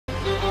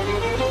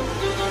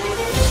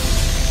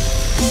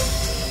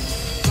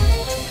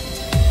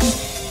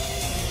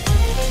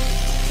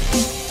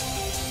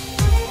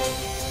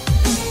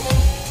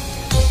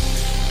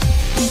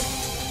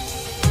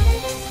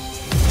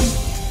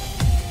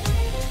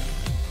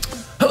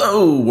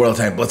Hello, World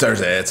Tank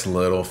Blitzers, it's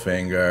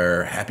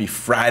Littlefinger. Happy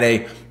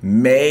Friday,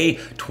 May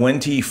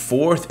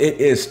 24th. It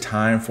is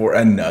time for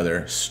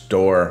another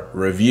store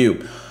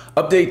review.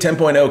 Update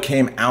 10.0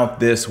 came out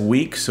this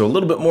week, so a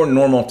little bit more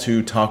normal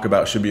to talk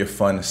about. Should be a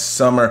fun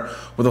summer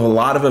with a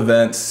lot of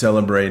events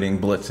celebrating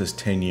Blitz's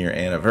 10-year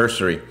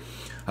anniversary.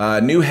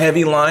 New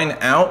heavy line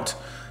out.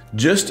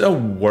 Just a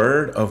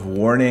word of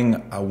warning,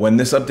 when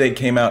this update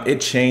came out,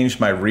 it changed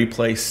my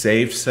replay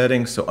save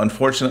settings. So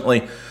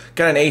unfortunately,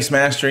 got an ace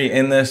mastery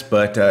in this,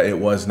 but it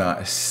was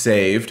not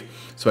saved.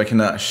 So I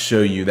cannot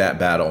show you that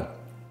battle.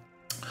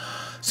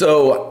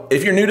 So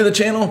if you're new to the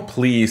channel,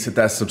 please hit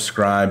that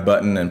subscribe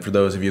button. And for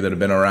those of you that have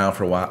been around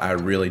for a while, I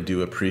really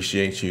do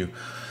appreciate you.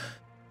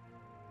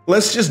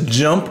 Let's just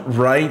jump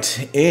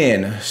right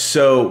in.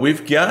 So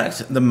we've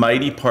got the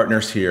mighty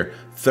partners here,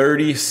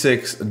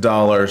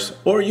 $36,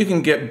 or you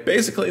can get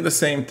basically the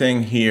same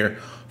thing here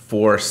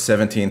for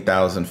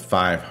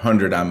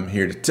 $17,500. I'm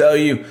here to tell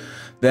you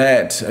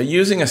that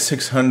using a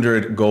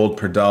 600 gold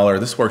per dollar,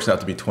 this works out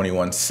to be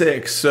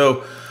 21.6.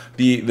 So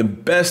the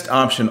best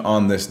option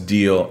on this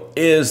deal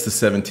is the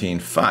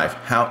 17.5.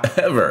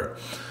 However,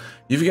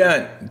 you've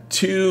got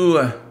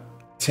two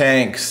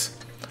tanks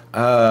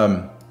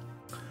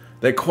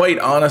that quite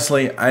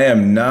honestly, I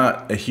am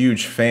not a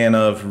huge fan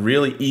of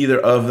really either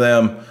of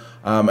them.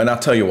 And I'll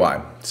tell you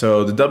why.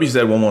 So the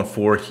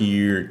WZ114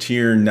 here,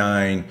 tier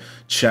 9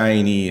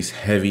 Chinese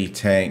heavy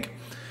tank.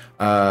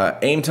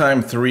 Aim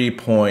time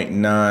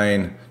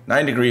 3.9,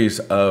 9 degrees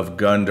of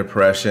gun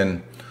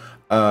depression.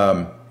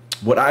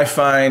 What I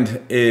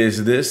find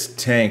is this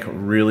tank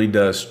really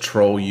does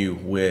troll you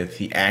with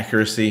the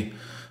accuracy.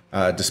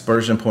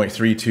 Dispersion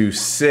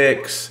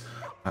 0.326.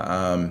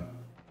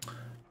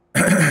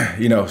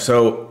 You know,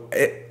 so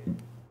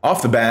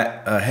off the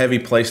bat, heavy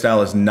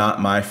playstyle is not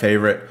my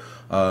favorite.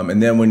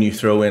 And then when you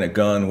throw in a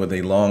gun with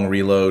a long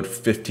reload,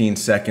 15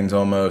 seconds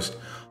almost,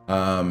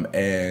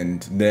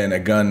 and then a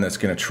gun that's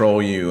going to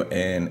troll you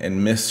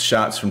and miss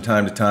shots from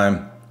time to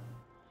time,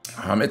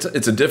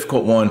 it's a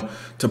difficult one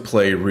to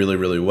play really,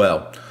 really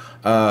well.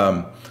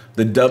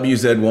 The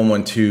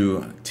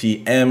WZ112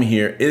 TM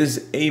here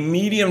is a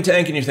medium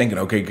tank, and you're thinking,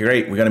 okay,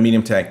 great, we got a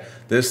medium tank.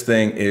 This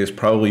thing is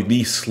probably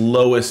the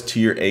slowest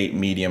tier 8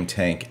 medium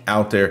tank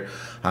out there.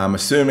 I'm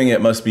assuming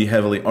it must be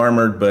heavily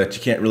armored, but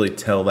you can't really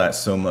tell that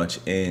so much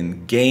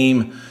in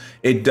game.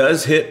 It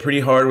does hit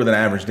pretty hard with an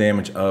average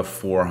damage of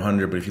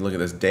 400, but if you look at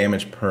this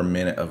damage per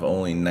minute of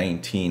only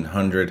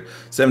 1900,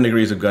 7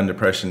 degrees of gun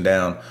depression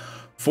down.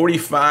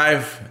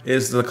 45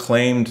 is the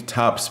claimed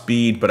top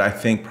speed, but I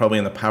think probably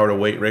in the power to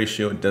weight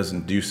ratio, it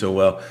doesn't do so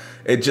well.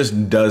 It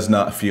just does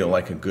not feel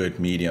like a good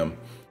medium.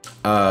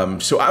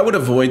 So I would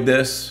avoid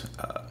this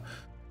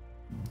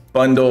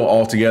bundle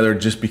altogether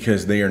just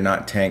because they are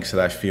not tanks that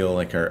I feel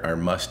like are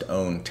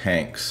must-own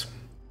tanks.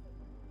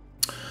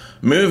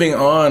 Moving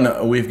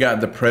on, we've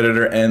got the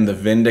Predator and the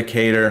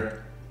Vindicator.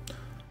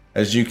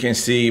 As you can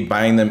see,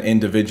 buying them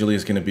individually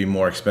is going to be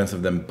more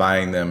expensive than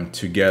buying them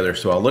together.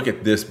 So I'll look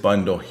at this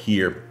bundle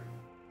here.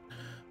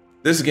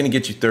 This is going to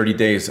get you 30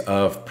 days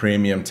of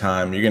premium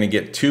time. You're going to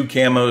get 2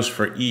 camos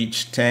for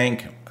each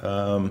tank.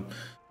 And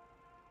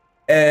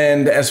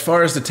as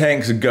far as the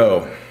tanks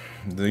go,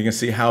 you can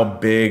see how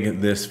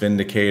big this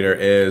Vindicator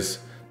is.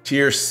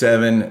 Tier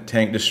 7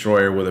 tank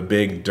destroyer with a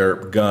big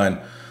derp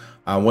gun.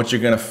 What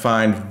you're going to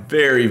find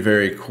very,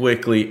 very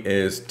quickly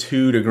is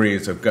 2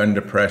 degrees of gun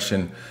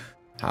depression.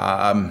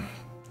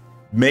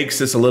 Makes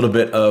this a little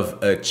bit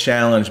of a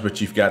challenge, but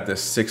you've got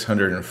this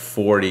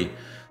 640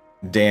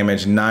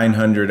 damage,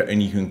 900,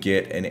 and you can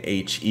get an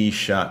HE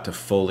shot to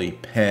fully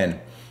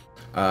pen.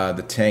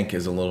 The tank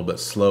is a little bit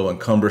slow and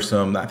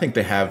cumbersome. I think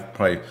they have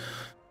probably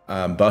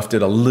buffed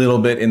it a little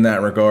bit in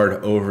that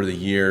regard over the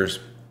years.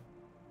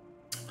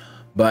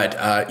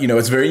 But, you know,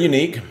 it's very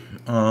unique.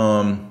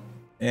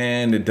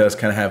 And it does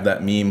kind of have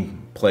that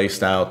meme play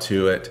style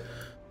to it.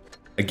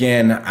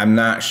 Again, I'm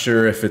not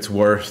sure if it's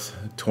worth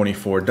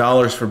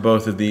 $24 for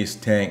both of these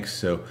tanks,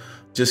 so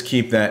just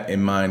keep that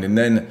in mind. And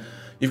then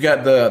you've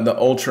got the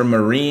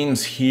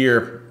Ultramarines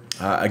here.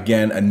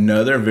 Again,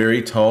 another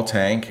very tall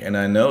tank, and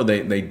I know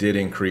they did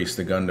increase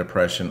the gun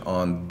depression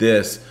on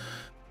this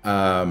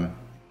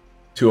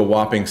to a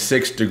whopping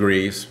 6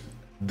 degrees.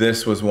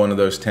 This was one of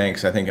those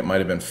tanks, I think it might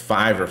have been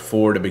 5 or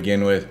 4 to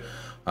begin with.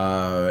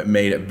 It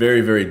made it very,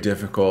 very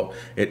difficult.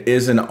 It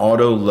is an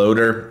auto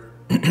loader.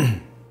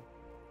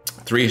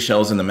 3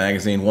 shells in the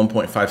magazine,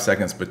 1.5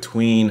 seconds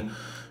between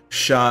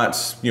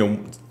shots, you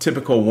know,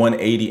 typical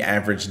 180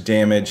 average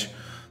damage.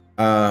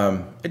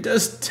 It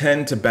does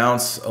tend to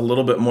bounce a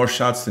little bit more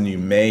shots than you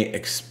may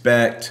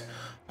expect.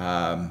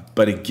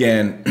 But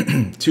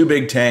again, 2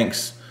 big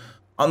tanks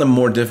on the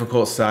more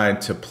difficult side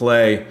to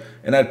play,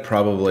 and I'd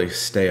probably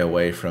stay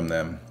away from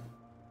them.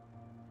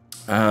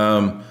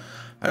 I'm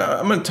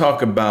going to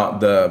talk about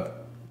the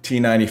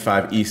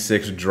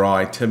T95E6 Draw.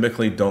 I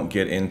typically don't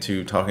get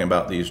into talking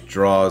about these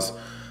draws.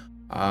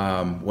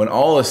 When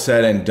all is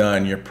said and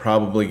done, you're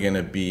probably going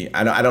to be,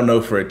 I don't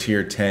know for a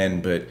tier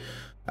 10, but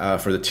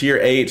For the tier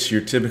 8s,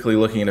 you're typically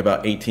looking at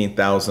about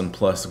 18,000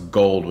 plus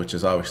gold, which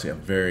is obviously a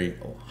very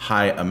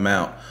high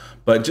amount.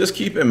 But just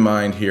keep in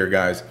mind here,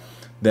 guys,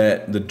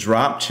 that the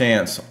drop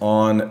chance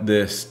on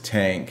this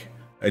tank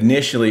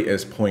initially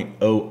is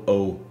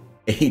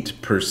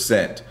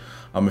 0.008%.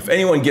 If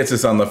anyone gets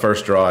this on the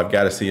first draw, I've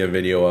got to see a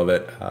video of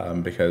it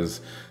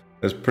because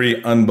it's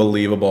pretty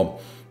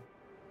unbelievable.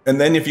 And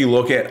then if you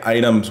look at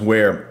items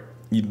where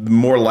you're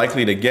more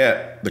likely to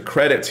get the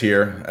credits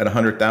here at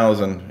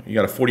 100,000, you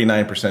got a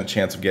 49%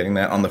 chance of getting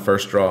that on the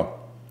first draw.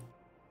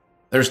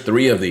 There's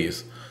 3 of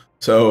these.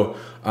 So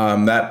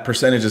that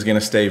percentage is going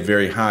to stay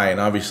very high. And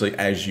obviously,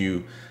 as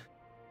you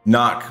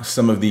knock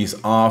some of these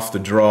off the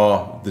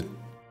draw,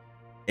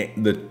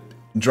 the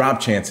drop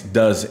chance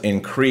does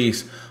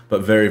increase,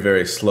 but very,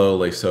 very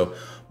slowly. So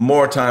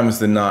more times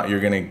than not, you're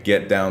going to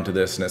get down to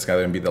this, and it's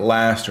going to be the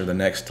last or the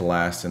next to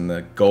last, and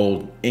the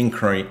gold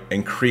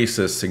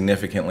increases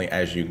significantly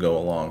as you go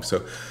along.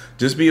 So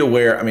just be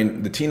aware. I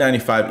mean, the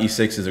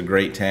T95E6 is a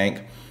great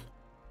tank.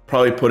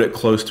 Probably put it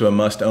close to a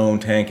must-own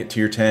tank at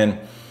tier 10,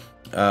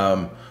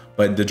 but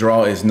the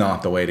draw is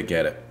not the way to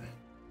get it.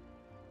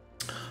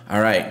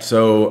 All right,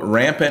 so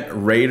Rampant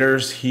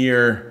Raiders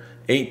here.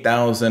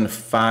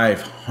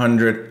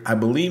 8,500. I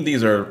believe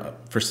these are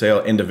for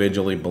sale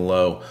individually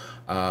below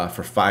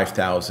for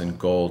 5,000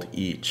 gold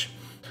each.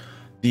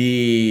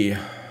 Probably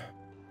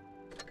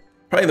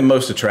the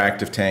most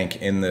attractive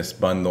tank in this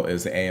bundle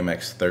is the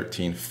AMX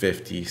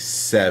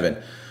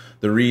 1357.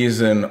 The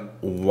reason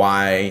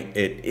why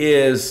it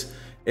is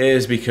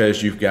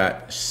because you've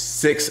got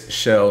 6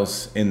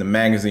 shells in the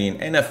magazine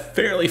and a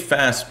fairly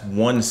fast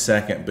 1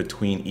 second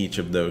between each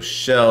of those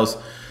shells.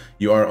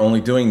 You are only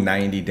doing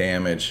 90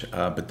 damage,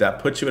 but that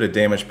puts you at a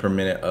damage per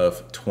minute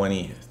of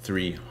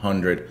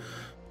 2,300.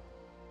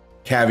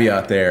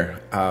 Caveat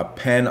there,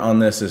 pen on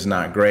this is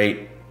not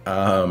great.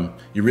 You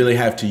really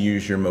have to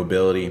use your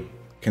mobility,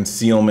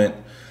 concealment,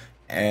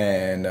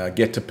 and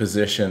get to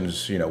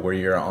positions, where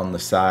you're on the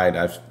side.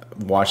 I've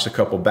watched a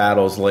couple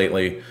battles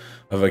lately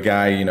of a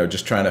guy,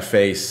 just trying to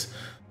face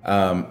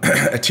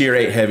a tier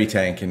 8 heavy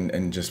tank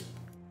and just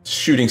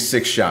shooting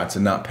 6 shots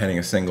and not penning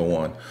a single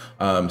one.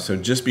 So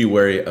just be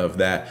wary of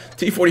that.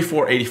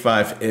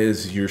 T4485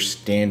 is your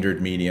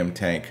standard medium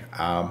tank.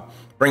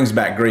 Brings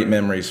back great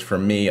memories for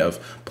me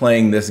of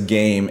playing this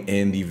game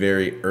in the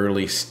very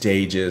early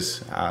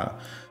stages.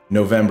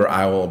 November,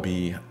 I will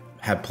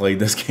have played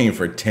this game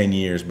for 10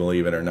 years,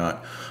 believe it or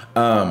not.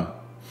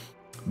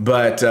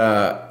 But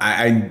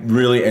I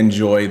really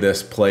enjoy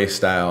this play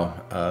style,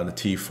 the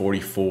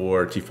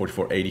T44,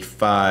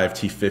 T4485,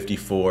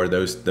 T54,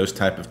 those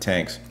type of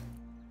tanks.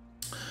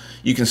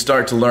 You can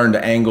start to learn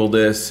to angle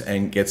this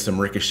and get some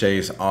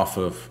ricochets off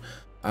of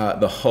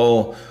the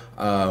hull.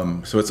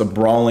 So it's a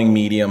brawling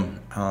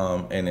medium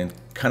and in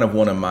kind of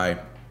one of my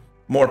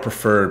more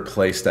preferred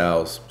play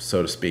styles,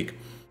 so to speak.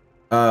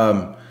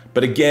 But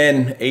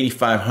again,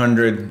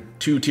 8,500,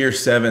 2 tier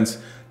 7s.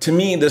 To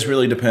me, this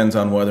really depends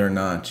on whether or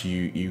not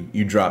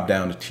you drop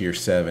down to tier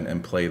 7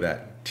 and play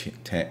that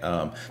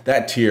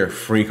tier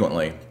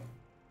frequently.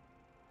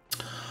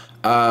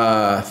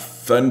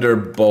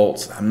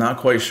 Thunderbolts. I'm not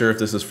quite sure if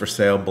this is for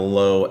sale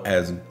below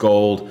as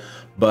gold,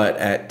 but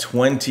at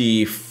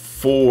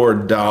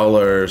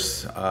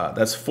 $24,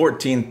 that's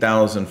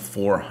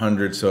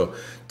 14,400. So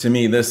to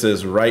me, this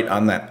is right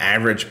on that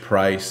average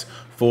price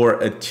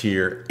for a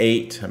tier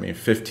 8. I mean,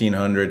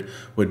 1,500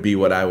 would be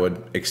what I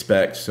would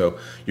expect. So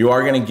you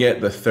are going to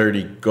get the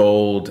 30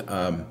 gold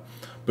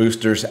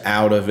boosters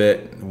out of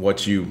it.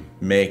 What you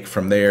make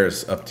from there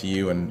is up to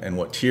you and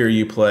what tier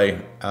you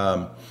play.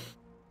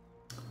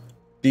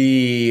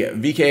 The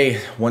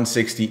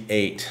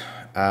VK168,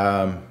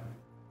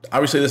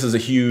 obviously this is a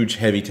huge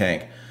heavy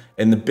tank,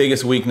 and the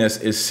biggest weakness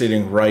is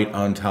sitting right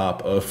on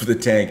top of the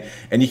tank,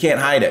 and you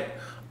can't hide it.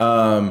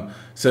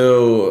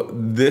 So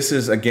this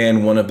is,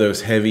 again, one of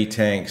those heavy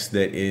tanks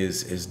that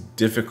is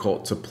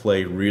difficult to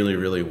play really,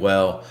 really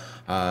well.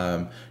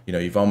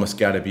 You've almost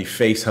got to be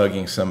face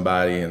hugging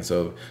somebody, and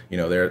so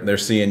they're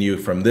seeing you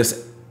from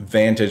this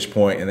vantage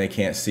point and they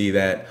can't see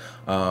that.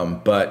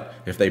 But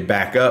if they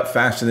back up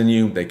faster than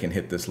you, they can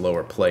hit this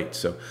lower plate.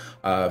 So,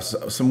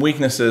 some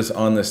weaknesses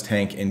on this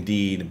tank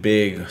indeed: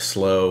 big,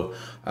 slow.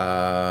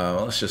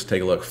 Let's just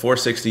take a look.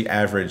 460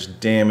 average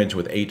damage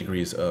with 8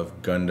 degrees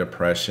of gun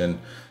depression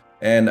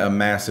and a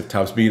massive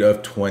top speed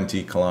of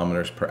 20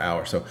 kilometers per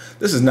hour. So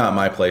this is not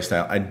my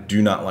playstyle. I do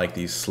not like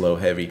these slow,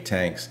 heavy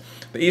tanks.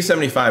 The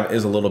E75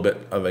 is a little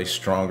bit of a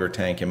stronger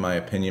tank in my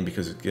opinion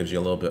because it gives you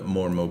a little bit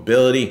more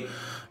mobility.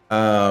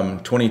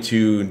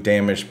 22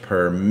 damage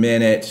per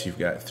minute. You've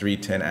got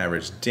 310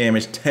 average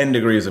damage, 10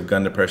 degrees of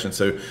gun depression.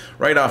 So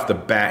right off the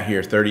bat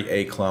here,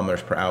 38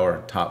 kilometers per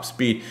hour top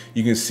speed.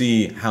 You can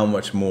see how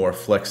much more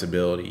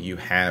flexibility you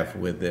have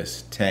with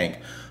this tank.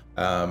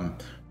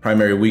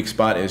 Primary weak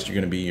spot is you're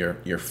going to be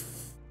your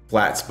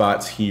flat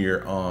spots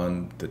here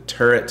on the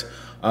turret.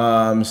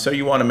 So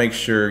you want to make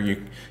sure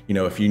you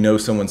know, if you know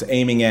someone's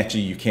aiming at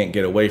you, you can't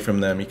get away from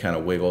them, you kind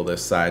of wiggle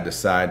this side to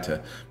side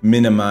to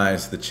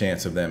minimize the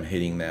chance of them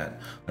hitting that.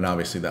 And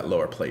obviously that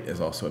lower plate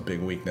is also a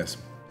big weakness.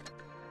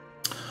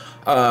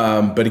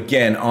 But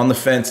again, on the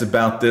fence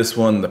about this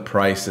one, the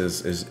price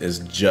is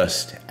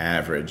just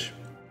average.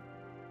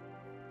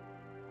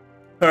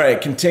 All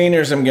right,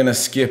 containers I'm gonna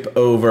skip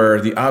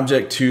over. The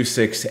Object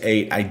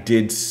 268 I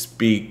did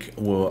speak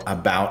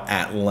about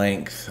at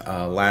length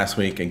last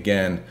week.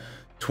 Again,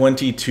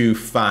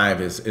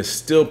 22.5 is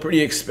still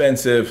pretty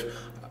expensive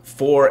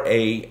for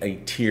a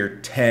tier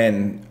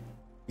 10.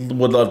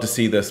 Would love to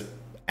see this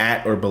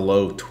at or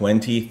below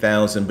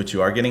 20,000, but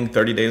you are getting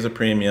 30 days of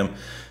premium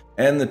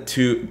and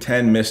the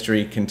 10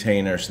 mystery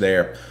containers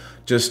there.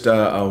 Just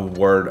a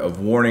word of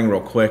warning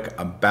real quick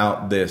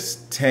about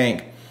this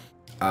tank.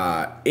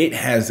 It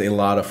has a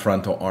lot of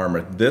frontal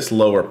armor. This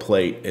lower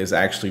plate is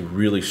actually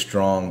really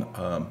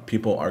strong.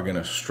 People are going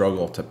to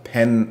struggle to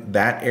pen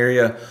that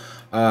area.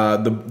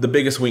 The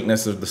biggest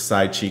weakness is the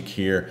side cheek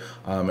here,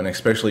 and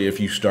especially if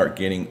you start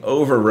getting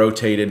over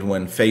rotated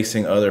when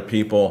facing other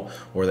people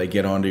or they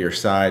get onto your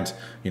sides,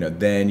 you know,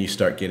 then you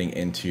start getting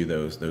into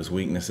those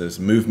weaknesses.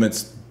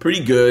 Movement's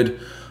pretty good.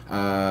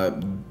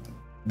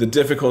 The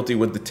difficulty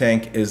with the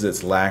tank is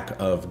its lack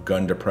of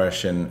gun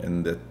depression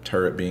and the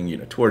turret being, you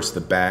know, towards the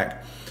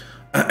back.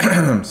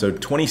 So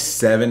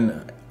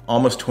 27,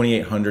 almost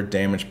 2,800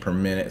 damage per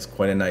minute is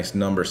quite a nice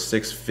number.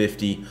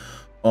 650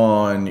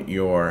 on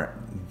your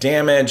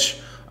damage.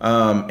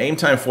 Aim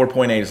time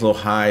 4.8 is a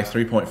little high.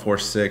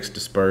 3.46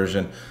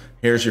 dispersion.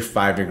 Here's your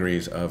 5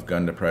 degrees of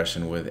gun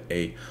depression with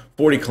a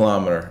 40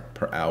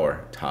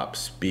 km/h top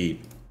speed.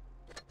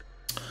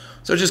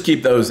 So just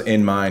keep those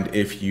in mind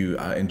if you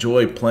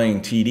enjoy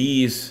playing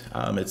TDs.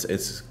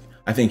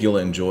 I think you'll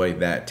enjoy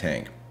that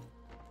tank.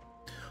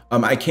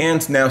 I can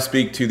now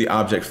speak to the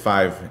Object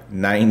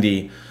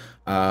 590.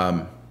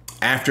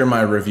 After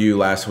my review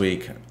last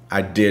week,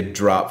 I did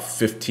drop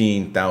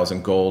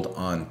 15,000 gold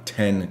on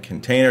 10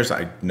 containers.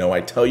 I know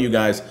I tell you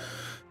guys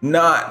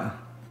not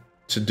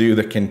to do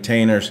the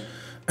containers,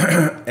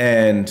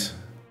 and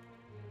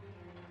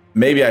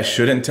maybe I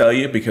shouldn't tell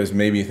you because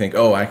maybe you think,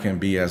 oh, I can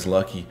be as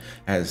lucky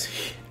as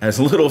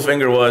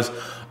Littlefinger was.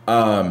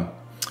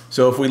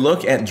 So if we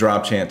look at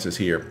drop chances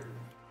here,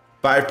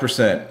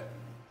 5%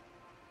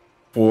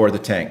 for the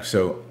tank.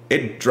 So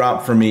it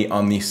dropped for me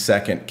on the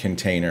second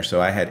container.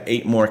 So I had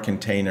 8 more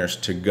containers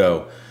to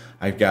go.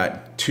 I've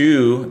got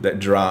 2 that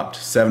dropped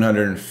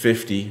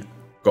 750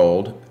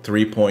 gold,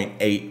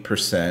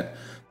 3.8%.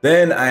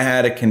 Then I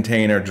had a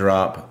container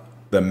drop,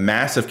 the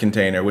massive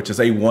container, which is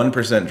a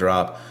 1%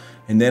 drop.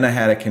 And then I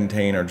had a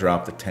container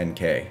drop the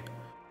 10K.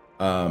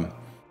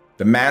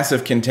 The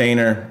massive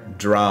container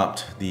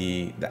dropped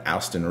the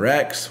Austin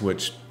Rex,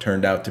 which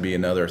turned out to be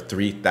another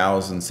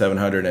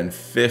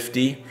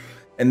 3,750.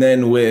 And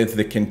then with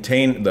the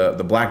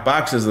black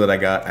boxes that I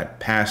got, I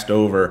passed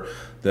over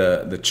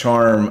the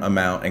charm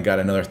amount and got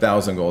another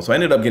 1,000 gold. So I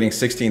ended up getting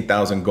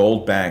 16,000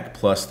 gold back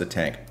plus the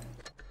tank.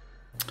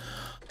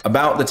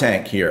 About the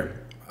tank here,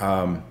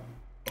 I'm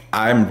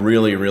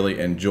really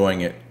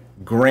enjoying it.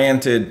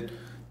 Granted,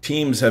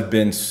 teams have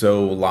been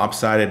so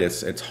lopsided,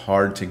 it's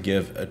hard to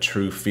give a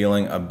true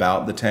feeling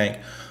about the tank.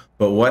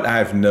 But what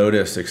I've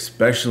noticed,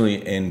 especially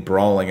in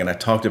brawling, and I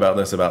talked about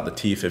this about the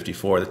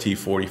T54, the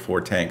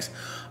T44 tanks,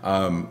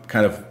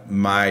 kind of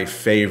my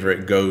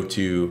favorite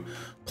go-to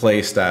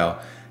play style,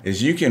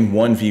 is you can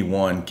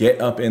 1v1, get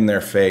up in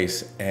their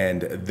face,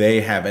 and they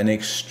have an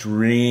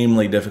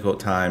extremely difficult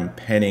time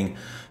penning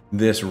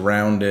this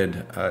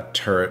rounded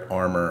turret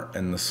armor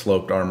and the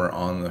sloped armor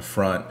on the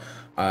front.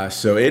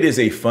 So it is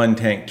a fun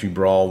tank to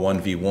brawl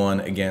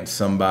 1v1 against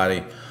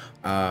somebody.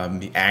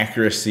 The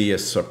accuracy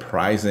is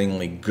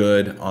surprisingly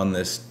good on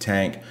this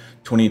tank.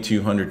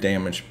 2,200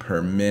 damage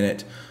per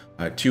minute,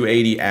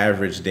 280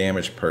 average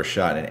damage per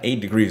shot, and 8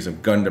 degrees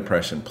of gun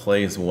depression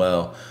plays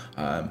well.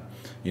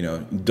 You know,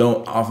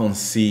 don't often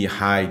see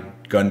high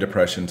gun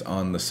depressions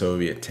on the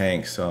Soviet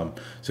tanks. So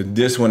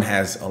this one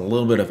has a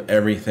little bit of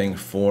everything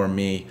for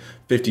me.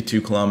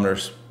 52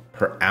 km/h.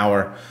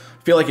 I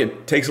feel like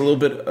it takes a little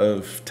bit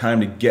of time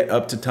to get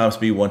up to top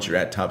speed. Once you're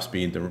at top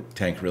speed, the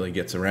tank really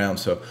gets around.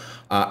 So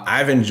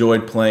I've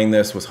enjoyed playing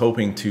this. Was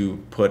hoping to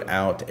put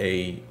out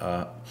a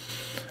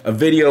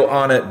video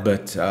on it,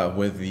 but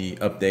with the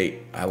update,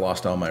 I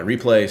lost all my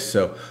replays.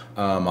 So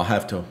I'll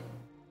have to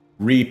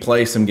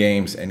replay some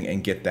games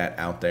and get that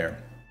out there.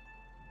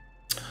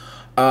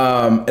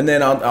 And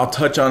then I'll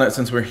touch on it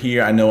since we're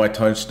here. I know I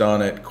touched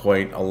on it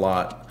quite a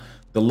lot.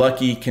 The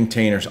lucky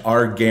containers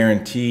are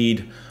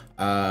guaranteed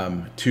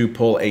to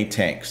pull a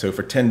tank. So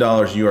for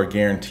 $10, you are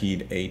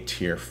guaranteed a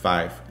tier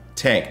 5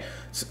 tank.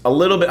 It's a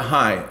little bit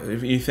high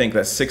if you think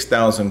that's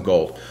 6,000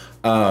 gold.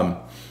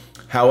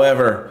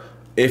 However,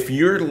 if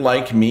you're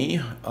like me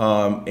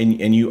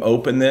and you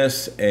open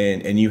this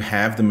and you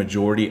have the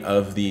majority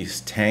of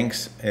these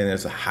tanks, and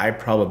there's a high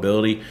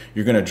probability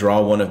you're going to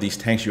draw one of these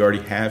tanks you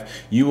already have,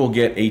 you will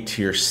get a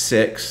tier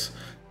 6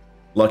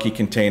 lucky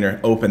container.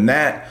 Open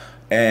that,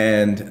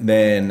 and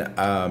then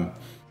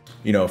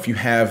you know, if you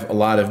have a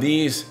lot of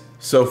these,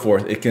 so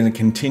forth, it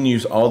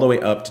continues all the way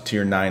up to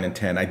tier 9 and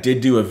 10. I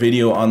did do a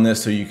video on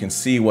this so you can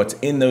see what's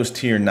in those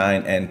tier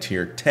 9 and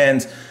tier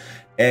 10s.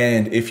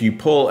 And if you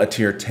pull a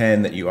tier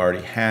 10 that you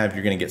already have,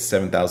 you're gonna get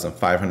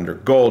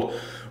 7,500 gold,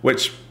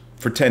 which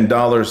for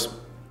 $10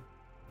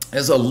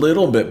 is a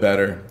little bit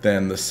better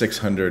than the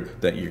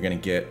 600 that you're gonna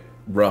get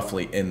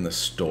roughly in the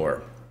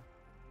store.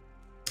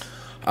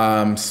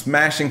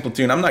 Smashing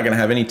Platoon, I'm not gonna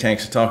have any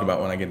tanks to talk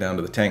about when I get down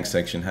to the tank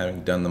section,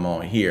 having done them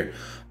all here.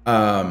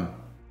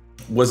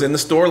 Was in the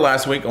store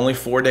last week, only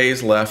 4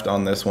 days left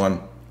on this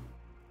one.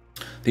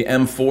 The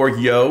M4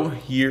 Yo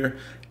here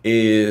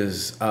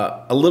is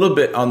a little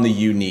bit on the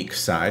unique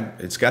side.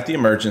 It's got the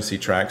emergency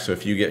track, so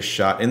if you get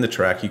shot in the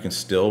track, you can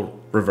still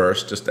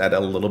reverse just at a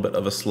little bit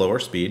of a slower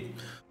speed.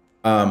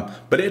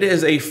 But it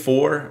is a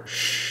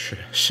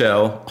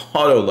 4-shell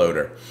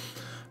autoloader.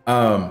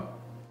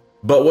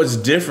 But what's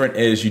different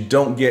is you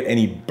don't get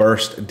any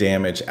burst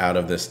damage out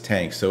of this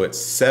tank. So it's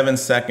 7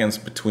 seconds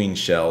between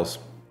shells,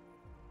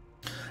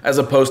 as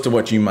opposed to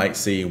what you might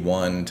see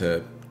 1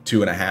 to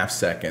 2.5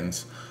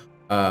 seconds.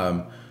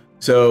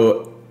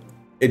 So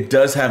it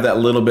does have that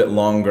little bit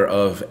longer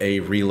of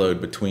a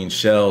reload between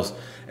shells,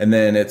 and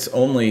then it's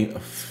only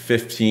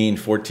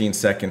 14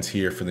 seconds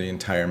here for the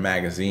entire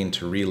magazine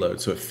to reload.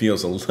 So it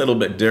feels a little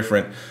bit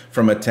different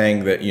from a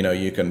tank that, you know,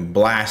 you can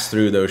blast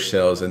through those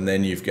shells and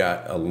then you've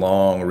got a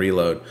long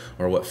reload,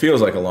 or what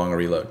feels like a long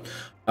reload.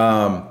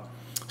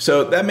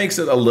 So that makes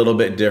it a little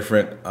bit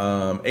different.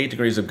 8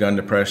 degrees of gun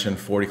depression,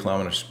 40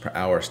 kilometers per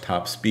hour is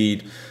top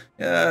speed.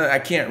 I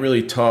can't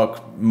really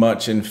talk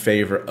much in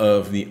favor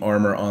of the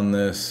armor on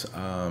this.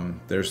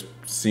 There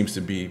seems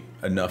to be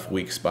enough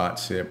weak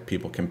spots here.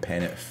 People can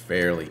pen it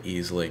fairly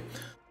easily.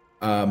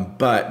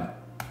 But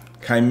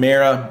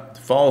Chimera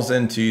falls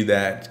into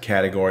that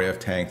category of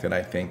tank that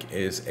I think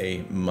is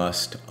a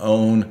must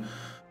own.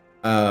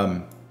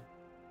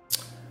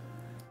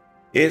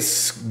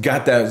 It's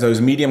got those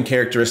medium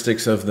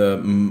characteristics of the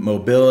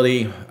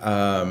mobility.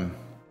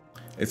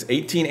 It's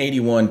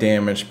 1881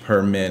 damage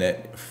per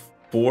minute.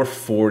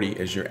 440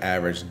 is your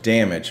average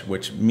damage,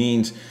 which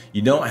means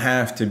you don't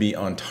have to be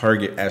on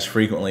target as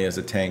frequently as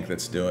a tank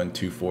that's doing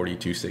 240,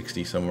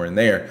 260, somewhere in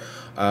there,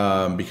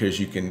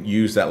 because you can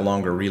use that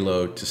longer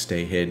reload to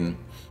stay hidden.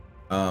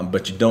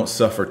 But you don't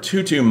suffer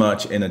too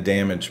much in a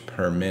damage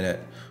per minute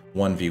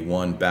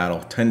 1v1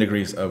 battle. 10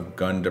 degrees of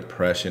gun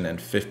depression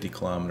and 50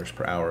 kilometers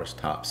per hour is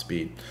top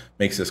speed.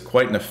 Makes this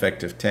quite an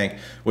effective tank,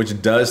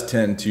 which does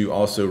tend to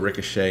also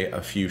ricochet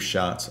a few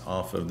shots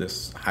off of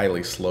this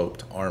highly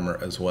sloped armor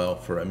as well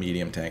for a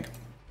medium tank.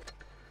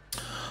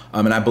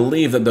 And I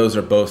believe that those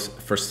are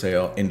both for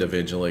sale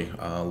individually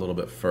a little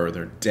bit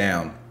further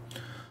down.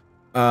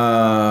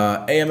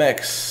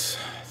 AMX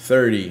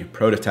 30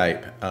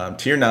 prototype,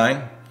 tier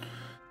 9.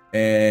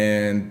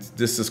 And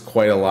this is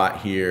quite a lot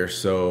here,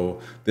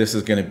 so this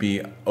is going to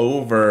be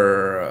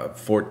over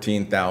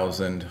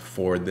 14,000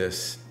 for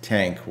this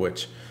tank,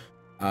 which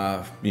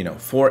you know,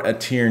 for a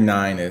tier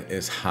 9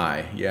 is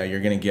high. Yeah,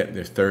 you're going to get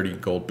the 30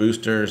 gold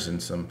boosters and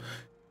some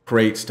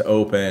crates to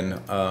open,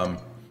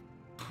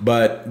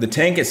 but the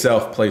tank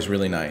itself plays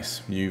really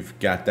nice. You've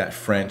got that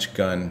French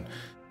gun.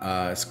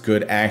 It's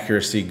good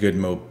accuracy, good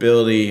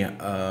mobility.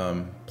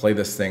 Play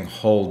this thing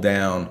hull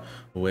down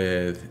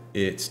with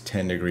its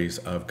 10 degrees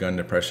of gun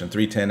depression,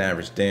 310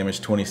 average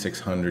damage,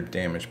 2600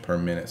 damage per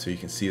minute. So you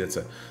can see that's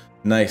a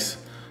nice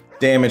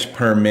damage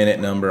per minute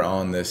number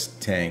on this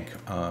tank,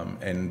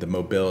 and the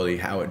mobility,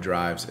 how it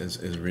drives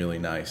is really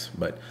nice.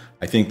 But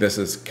I think this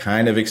is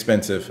kind of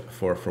expensive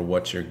for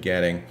what you're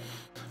getting.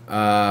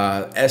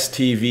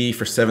 STV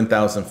for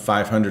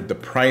 7,500. The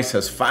price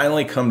has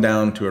finally come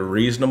down to a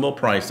reasonable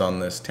price on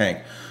this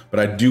tank, but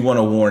I do want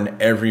to warn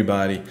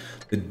everybody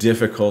the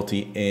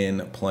difficulty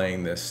in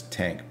playing this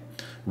tank.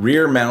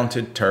 Rear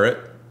mounted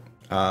turret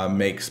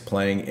makes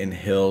playing in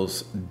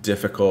hills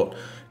difficult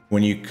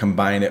when you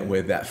combine it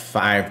with that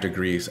 5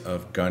 degrees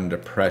of gun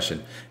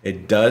depression.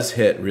 It does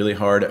hit really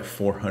hard at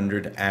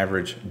 400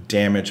 average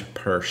damage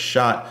per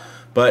shot,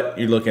 but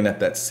you're looking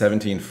at that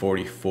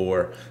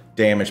 1744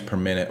 damage per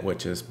minute,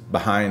 which is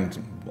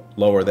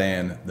lower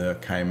than the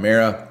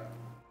Chimera.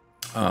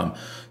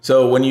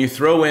 So when you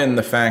throw in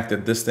the fact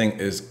that this thing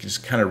is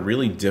just kind of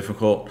really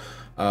difficult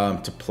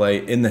to play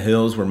in the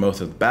hills where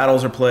most of the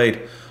battles are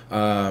played,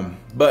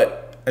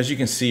 but as you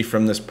can see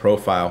from this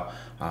profile,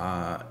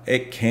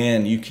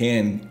 you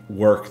can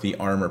work the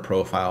armor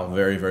profile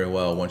very, very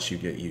well once you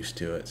get used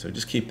to it. So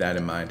just keep that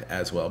in mind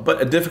as well.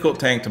 But a difficult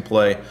tank to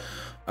play,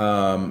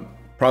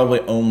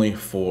 probably only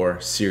for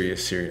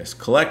serious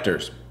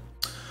collectors.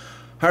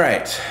 All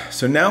right,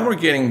 so now we're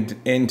getting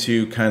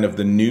into kind of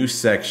the new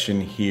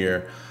section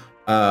here,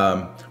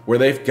 where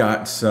they've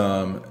got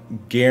some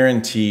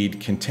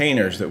guaranteed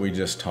containers that we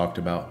just talked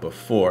about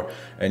before,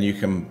 and you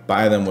can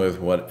buy them with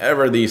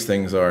whatever these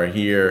things are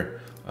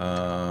here.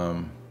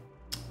 Yeah,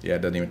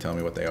 it doesn't even tell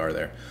me what they are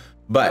there.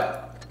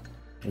 But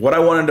what I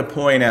wanted to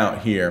point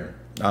out here,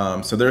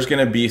 so there's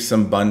going to be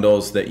some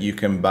bundles that you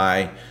can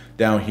buy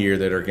down here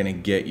that are going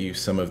to get you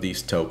some of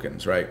these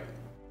tokens, right?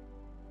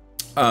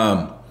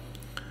 None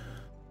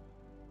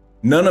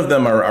of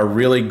them are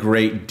really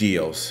great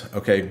deals,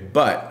 okay?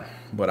 But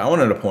what I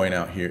wanted to point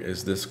out here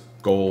is this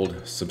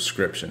gold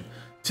subscription.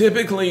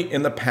 Typically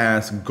in the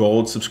past,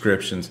 gold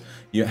subscriptions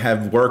you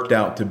have worked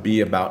out to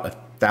be about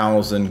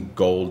 1,000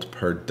 gold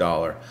per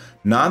dollar.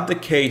 Not the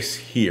case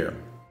here,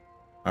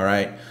 all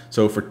right?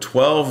 So for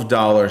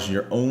 $12,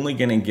 you're only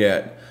gonna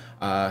get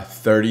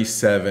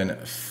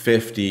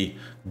 37.50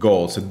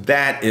 gold. So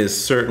that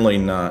is certainly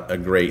not a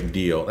great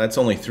deal. That's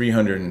only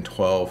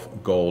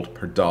 312 gold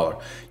per dollar.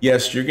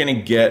 Yes, you're gonna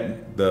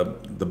get the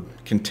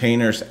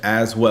containers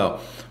as well.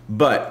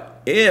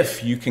 But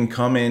if you can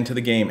come into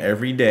the game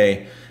every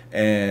day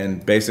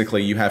and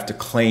basically you have to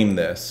claim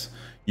this,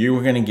 you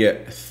are gonna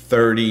get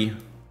 30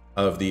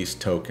 of these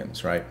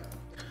tokens, right?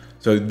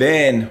 So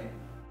then,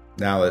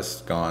 now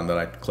it's gone that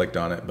I clicked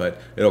on it,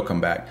 but it'll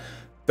come back.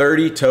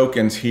 30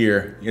 tokens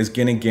here is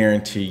gonna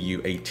guarantee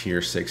you a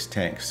tier 6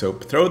 tank. So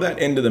throw that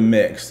into the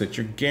mix that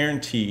you're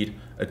guaranteed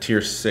a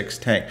tier 6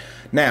 tank.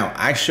 Now,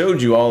 I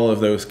showed you all of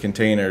those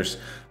containers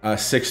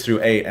 6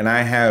 through 8, and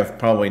I have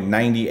probably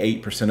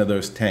 98% of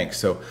those tanks.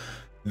 So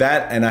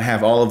that, and I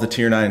have all of the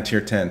tier 9 and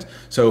tier 10s.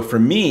 So for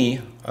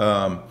me,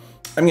 I'm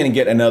gonna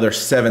get another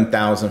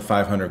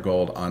 7,500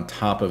 gold on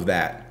top of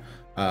that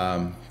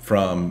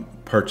from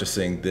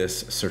purchasing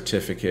this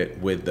certificate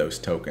with those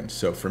tokens.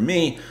 So for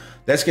me,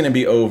 that's going to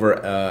be over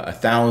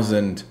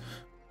 1,000,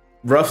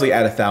 roughly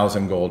at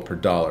 1,000 gold per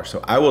dollar. So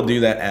I will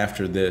do that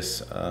after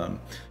this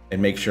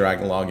and make sure I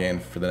can log in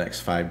for the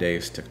next 5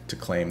 days to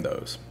claim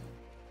those.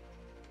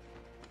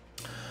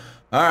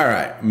 All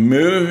right,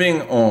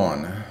 moving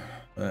on.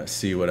 Let's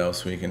see what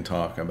else we can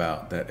talk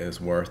about that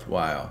is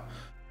worthwhile.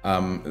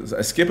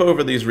 I skip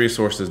over these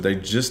resources. They're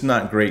just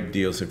not great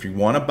deals. If you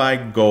want to buy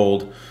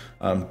gold,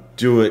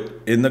 do it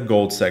in the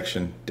gold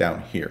section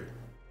down here.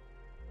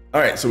 All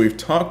right, so we've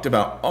talked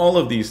about all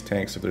of these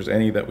tanks. If there's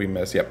any that we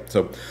missed, yep.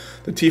 So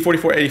the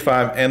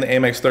T4485 and the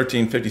AMX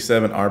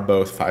 1357 are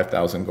both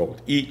 5,000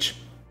 gold each.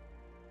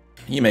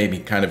 You may be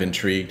kind of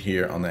intrigued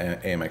here on the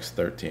AMX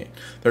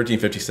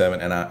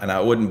 1357, and I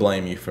wouldn't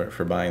blame you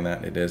for buying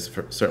that. It is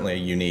certainly a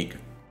unique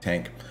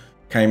tank.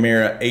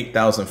 Chimera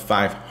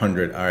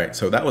 8,500. All right,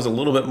 so that was a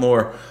little bit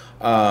more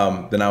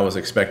than I was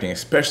expecting,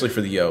 especially for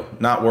the Yo.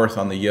 Not worth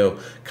on the Yo.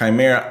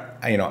 Chimera,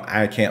 you know,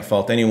 I can't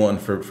fault anyone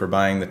for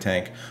buying the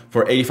tank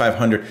for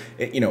 8,500.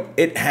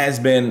 It has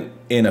been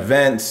in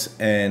events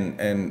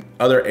and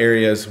other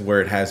areas where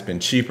it has been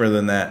cheaper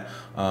than that,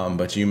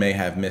 but you may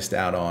have missed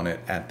out on it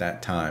at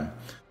that time.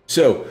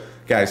 So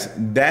guys,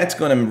 that's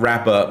going to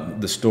wrap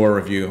up the store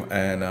review.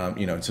 And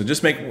so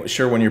just make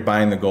sure when you're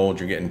buying the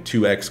gold, you're getting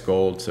 2x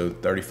gold, so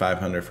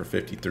 3,500 for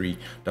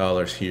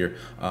 $53 here.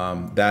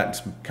 That's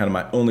kind of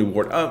my only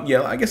reward.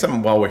 Yeah, I guess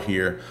while we're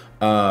here,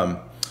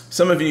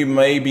 some of you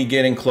may be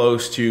getting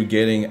close to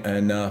getting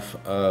enough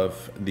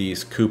of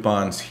these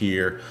coupons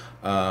here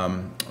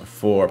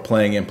for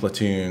playing in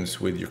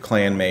platoons with your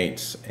clan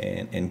mates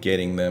and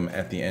getting them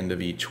at the end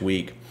of each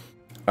week.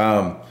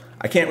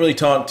 I can't really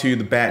talk to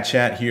the bat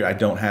chat here. I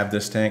don't have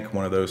this tank,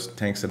 one of those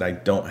tanks that I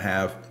don't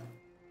have.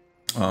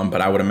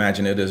 But I would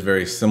imagine it is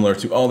very similar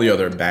to all the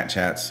other bat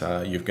chats.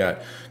 You've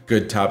got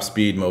good top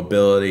speed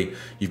mobility.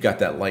 You've got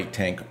that light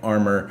tank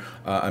armor.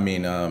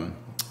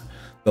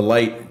 The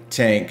light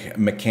tank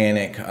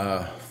mechanic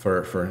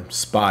for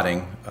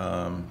spotting,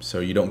 so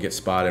you don't get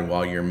spotted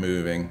while you're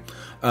moving.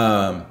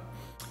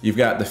 You've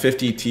got the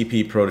 50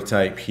 TP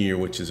prototype here,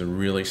 which is a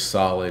really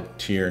solid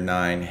tier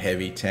 9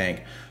 heavy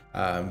tank.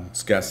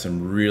 It's got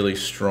some really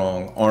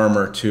strong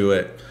armor to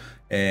it,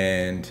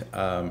 and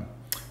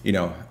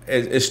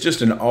it's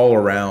just an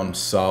all-around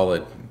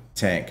solid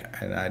tank,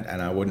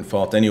 and I wouldn't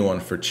fault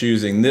anyone for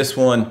choosing this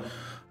one.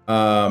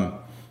 The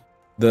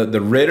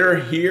Ritter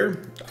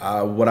here,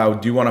 what I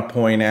do want to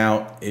point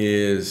out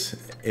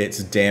is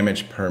its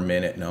damage per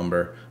minute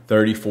number,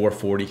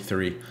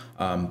 3443.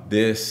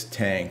 This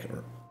tank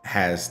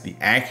has the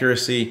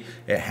accuracy,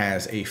 it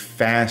has a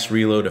fast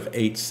reload of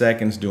 8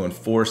 seconds doing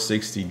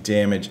 460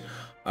 damage.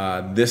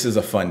 This is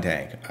a fun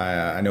tank.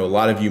 I know a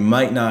lot of you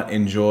might not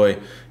enjoy,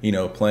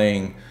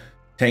 playing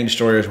tank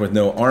destroyers with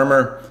no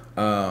armor,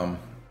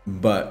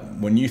 but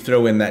when you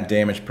throw in that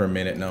damage per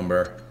minute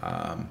number,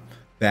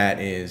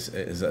 that is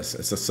a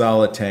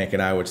solid tank,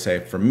 and I would say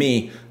for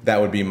me that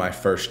would be my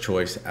first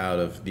choice out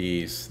of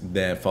these,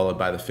 then followed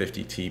by the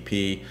 50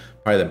 TP,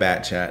 probably the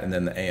bat chat, and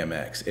then the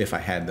AMX if I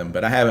had them.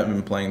 But I haven't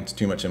been playing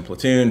too much in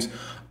platoons,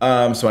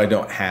 so I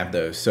don't have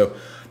those. So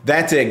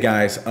that's it,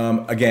 guys.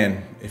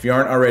 Again, if you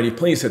aren't already,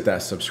 please hit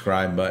that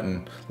subscribe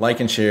button,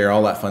 like and share,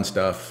 all that fun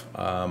stuff.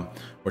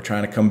 We're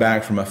trying to come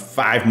back from a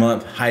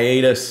 5-month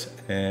hiatus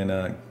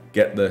and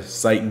get the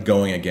site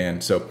going again.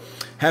 So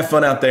have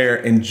fun out there,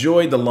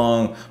 enjoy the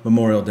long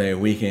Memorial Day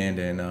weekend,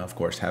 and of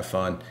course have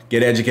fun,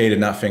 get educated,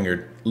 not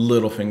fingered.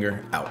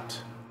 Littlefinger out.